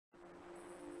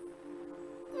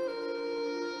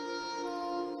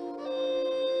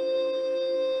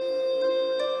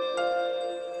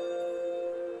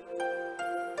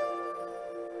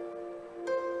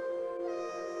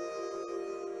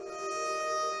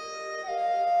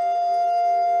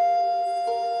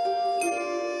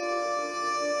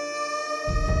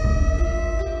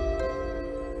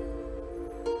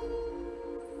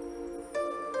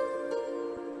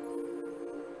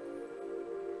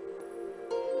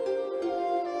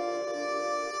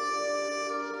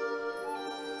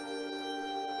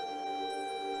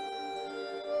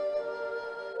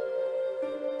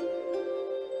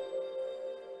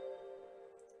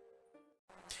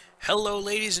Hello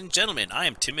ladies and gentlemen, I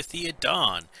am Timothy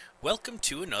Adon. Welcome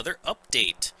to another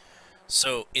update.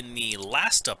 So in the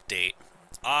last update,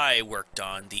 I worked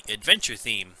on the adventure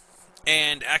theme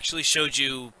and actually showed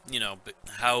you,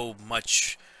 how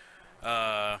much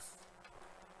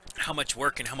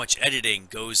work and how much editing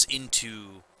goes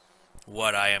into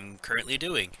what I am currently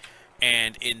doing.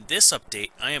 And in this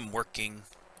update, I am working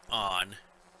on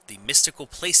the Mystical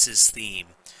Places theme,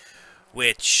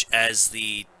 which, as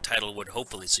the title would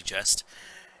hopefully suggest,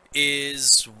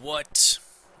 is what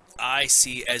I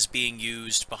see as being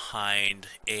used behind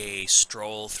a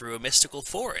stroll through a mystical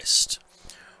forest,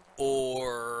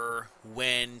 or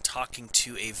when talking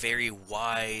to a very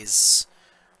wise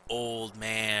old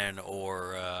man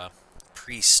or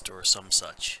priest or some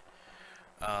such.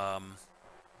 And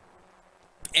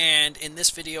in this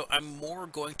video, I'm more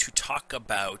going to talk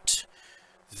about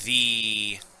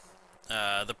the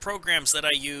programs that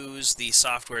I use, the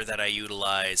software that I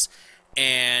utilize,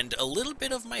 and a little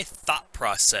bit of my thought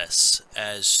process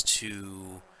as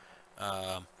to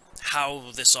how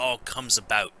this all comes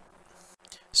about.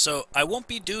 So I won't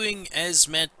be doing as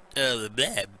much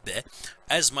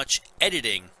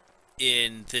editing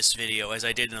in this video as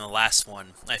I did in the last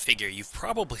one. I figure you've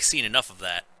probably seen enough of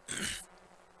that.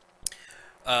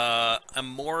 I'm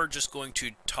more just going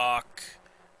to talk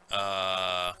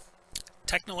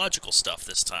technological stuff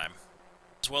this time,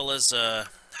 as well as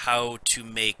how to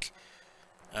make,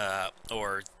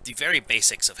 or the very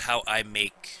basics of how I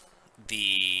make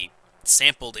the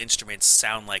sampled instruments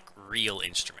sound like real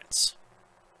instruments.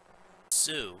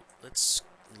 So, let's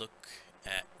look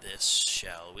at this,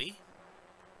 shall we?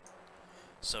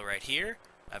 So right here,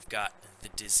 I've got the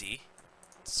Dizzy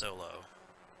solo.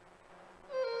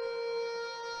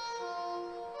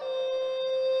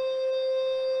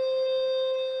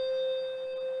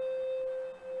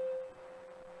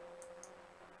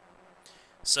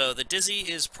 So the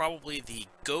Dizzy is probably the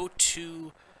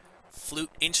go-to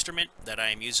flute instrument that I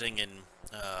am using in,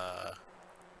 I'm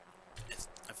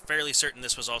fairly certain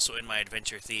this was also in my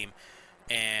adventure theme,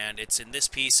 and it's in this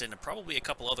piece and probably a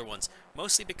couple other ones,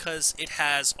 mostly because it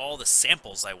has all the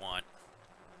samples I want,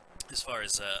 as far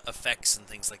as effects and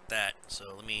things like that.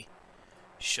 So let me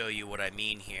show you what I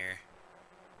mean here.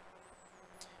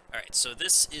 Alright, so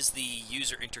this is the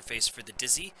user interface for the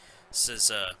Dizzy. This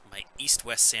is my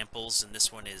East-West samples, and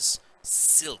this one is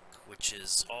Silk, which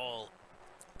is all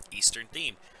Eastern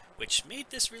themed, which made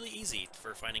this really easy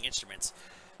for finding instruments.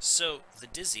 So, the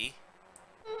Dizzy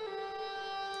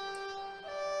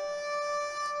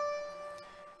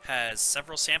has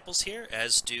several samples here,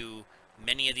 as do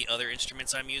many of the other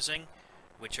instruments I'm using,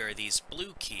 which are these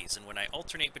blue keys, and when I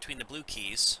alternate between the blue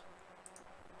keys,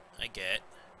 I get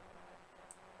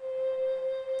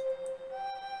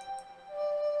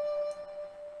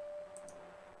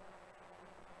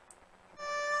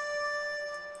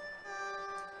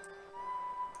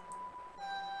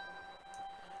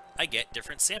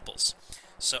different samples.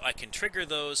 So I can trigger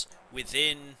those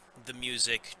within the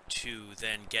music to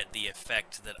then get the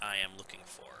effect that I am looking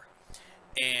for.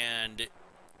 And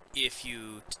if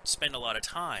you spend a lot of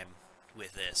time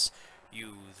with this,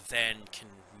 you then can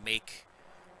make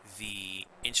the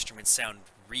instrument sound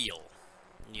real,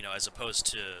 as opposed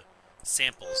to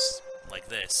samples like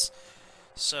this.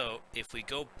 So if we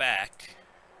go back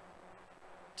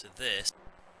to this,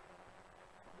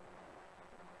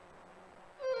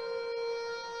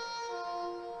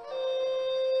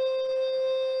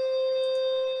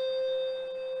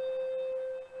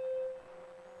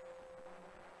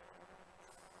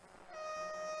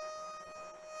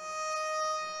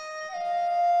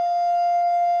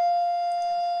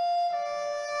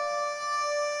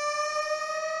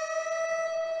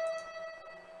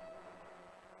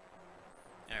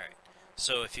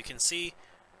 so if you can see,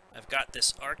 I've got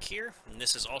this arc here, and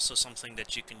this is also something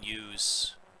that you can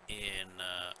use in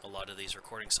a lot of these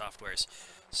recording softwares.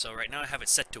 So right now I have it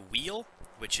set to wheel,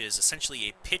 which is essentially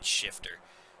a pitch shifter.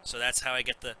 So that's how I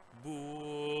get the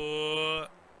boo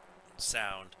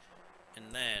sound.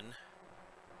 And then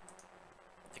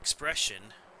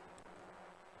expression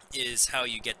is how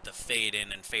you get the fade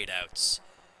in and fade outs.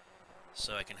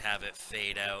 So I can have it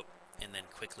fade out and then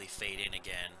quickly fade in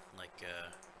again, like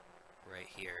right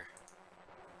here.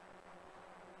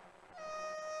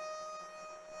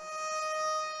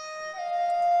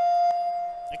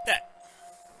 Like that.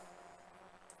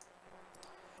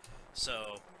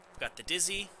 So, we've got the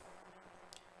Dizzy,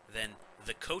 then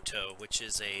the Koto, which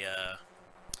is a,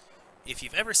 if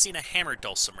you've ever seen a hammer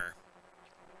dulcimer,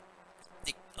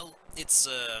 it's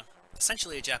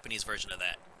essentially a Japanese version of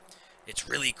that. It's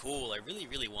really cool. I really,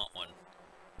 really want one.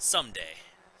 Someday.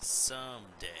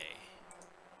 Someday.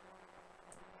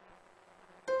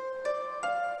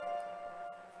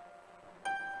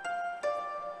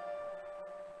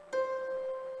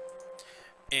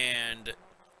 And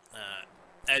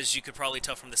as you could probably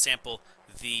tell from the sample,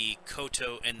 the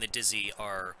koto and the dizzy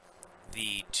are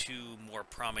the two more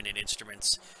prominent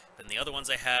instruments. Then the other ones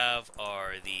I have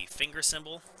are the finger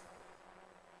cymbal,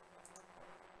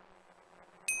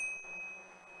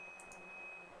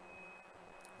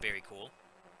 very cool.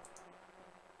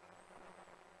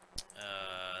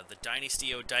 The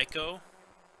Dynasty Daiko,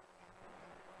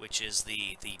 which is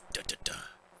the da da da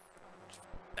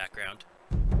background.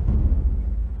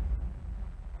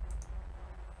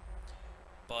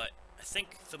 But I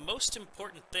think the most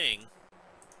important thing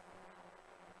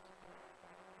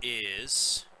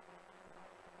is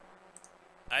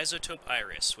Isotope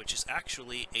Iris, which is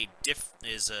actually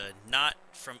not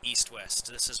from East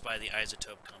West. This is by the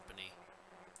Isotope Company.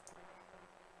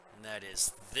 And that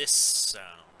is this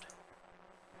sound.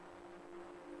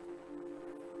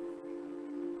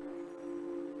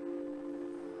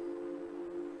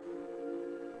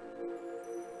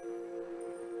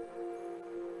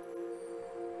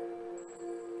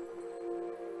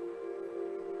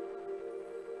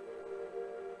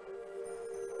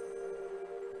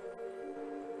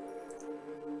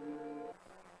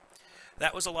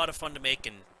 That was a lot of fun to make,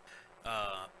 and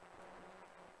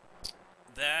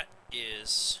that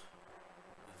is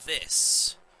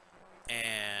this.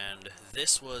 And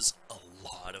this was a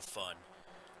lot of fun.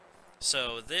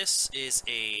 So this is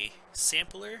a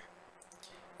sampler.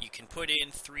 You can put in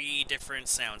 3 different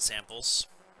sound samples,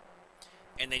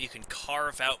 and then you can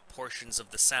carve out portions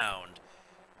of the sound,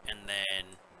 and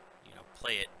then, you know,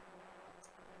 play it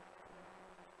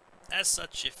as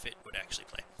such if it would actually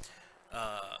play.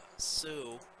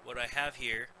 So what I have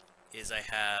here is I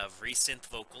have resynth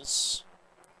vocals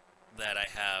that I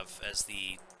have as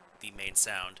the main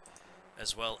sound,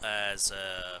 as well as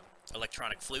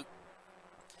electronic flute,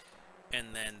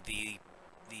 and then the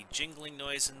jingling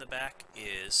noise in the back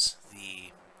is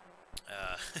the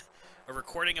a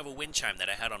recording of a wind chime that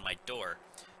I had on my door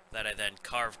that I then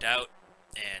carved out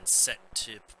and set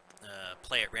to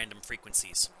play at random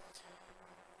frequencies,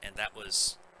 and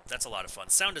that's a lot of fun.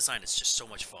 Sound design is just so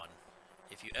much fun.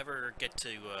 If you ever get to,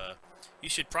 you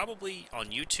should probably on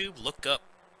YouTube look up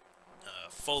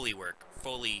Foley work,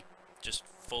 just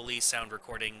Foley sound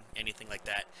recording, anything like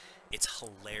that. It's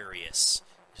hilarious.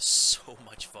 It's so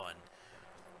much fun.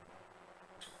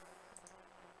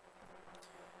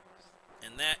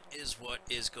 And that is what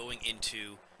is going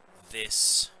into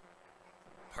this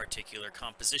particular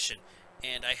composition.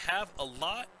 And I have a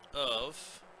lot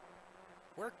of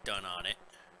work done on it.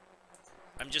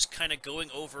 I'm just kind of going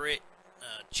over it,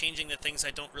 changing the things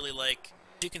I don't really like.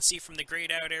 As you can see from the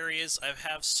grayed out areas, I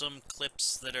have some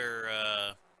clips that are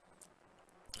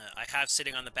I have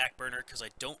sitting on the back burner because I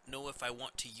don't know if I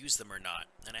want to use them or not.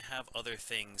 And I have other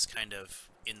things kind of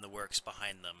in the works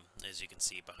behind them, as you can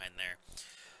see behind there.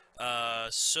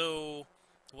 So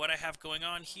what I have going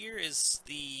on here is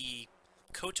the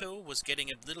koto was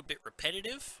getting a little bit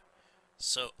repetitive,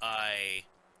 so I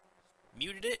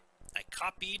muted it, I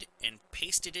copied and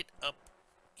pasted it up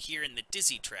here in the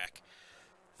dizzy track.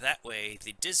 That way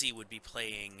the dizzy would be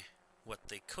playing what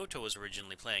the koto was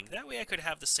originally playing. That way I could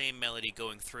have the same melody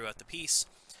going throughout the piece,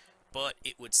 but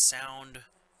it would sound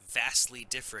vastly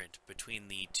different between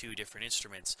the two different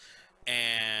instruments.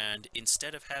 And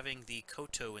instead of having the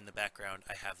koto in the background,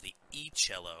 I have the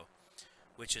E-cello,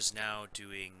 which is now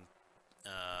doing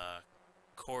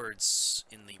chords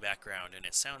in the background, and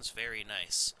it sounds very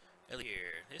nice.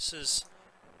 Here, this is,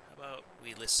 how about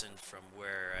we listen from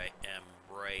where I am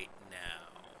right now.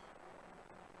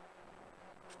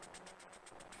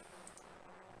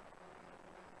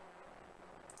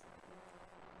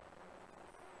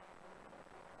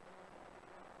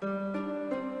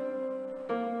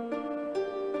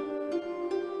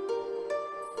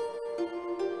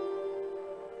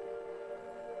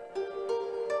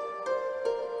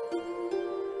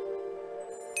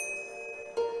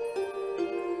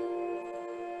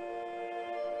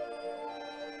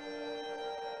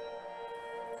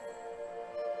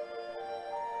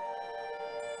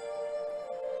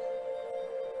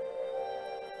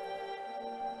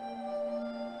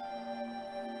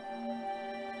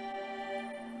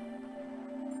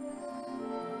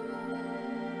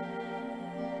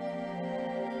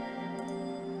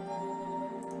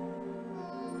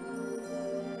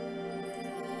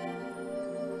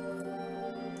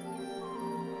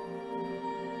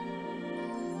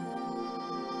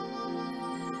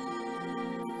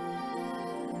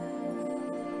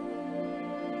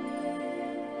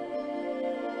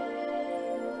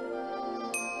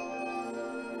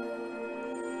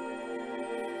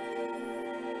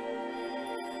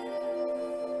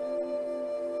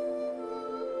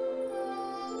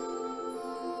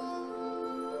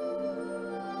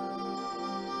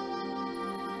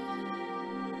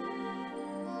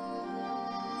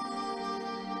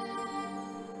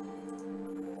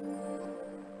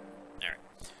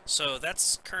 So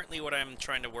that's currently what I'm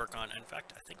trying to work on. In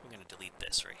fact, I think I'm going to delete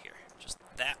this right here. Just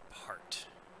that part.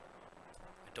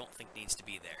 I don't think needs to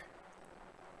be there.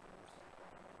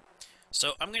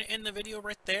 So I'm going to end the video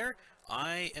right there.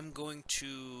 I am going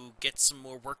to get some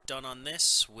more work done on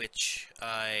this, which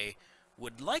I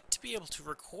would like to be able to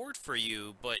record for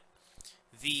you, but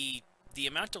the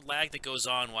amount of lag that goes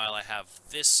on while I have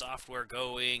this software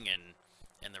going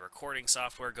and the recording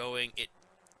software going, it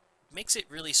makes it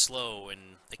really slow and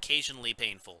occasionally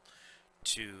painful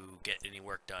to get any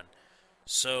work done.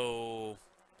 So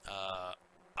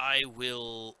I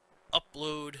will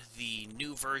upload the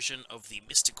new version of the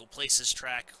Mystical Places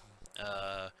track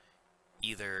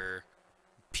either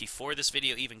before this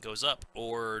video even goes up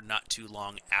or not too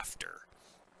long after.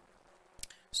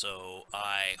 So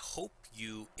I hope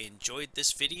you enjoyed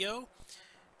this video,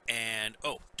 and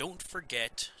oh, don't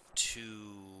forget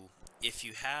to, if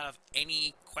you have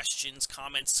any questions,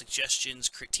 comments, suggestions,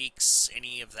 critiques,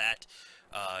 any of that,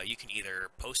 you can either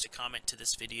post a comment to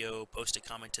this video, post a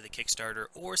comment to the Kickstarter,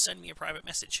 or send me a private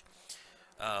message.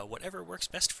 Whatever works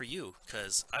best for you,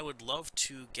 because I would love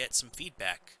to get some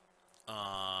feedback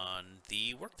on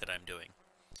the work that I'm doing,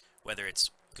 whether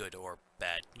it's good or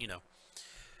bad, you know.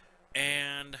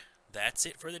 And that's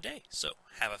it for the day. So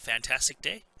have a fantastic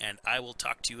day, and I will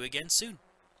talk to you again soon.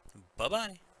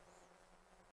 Bye-bye.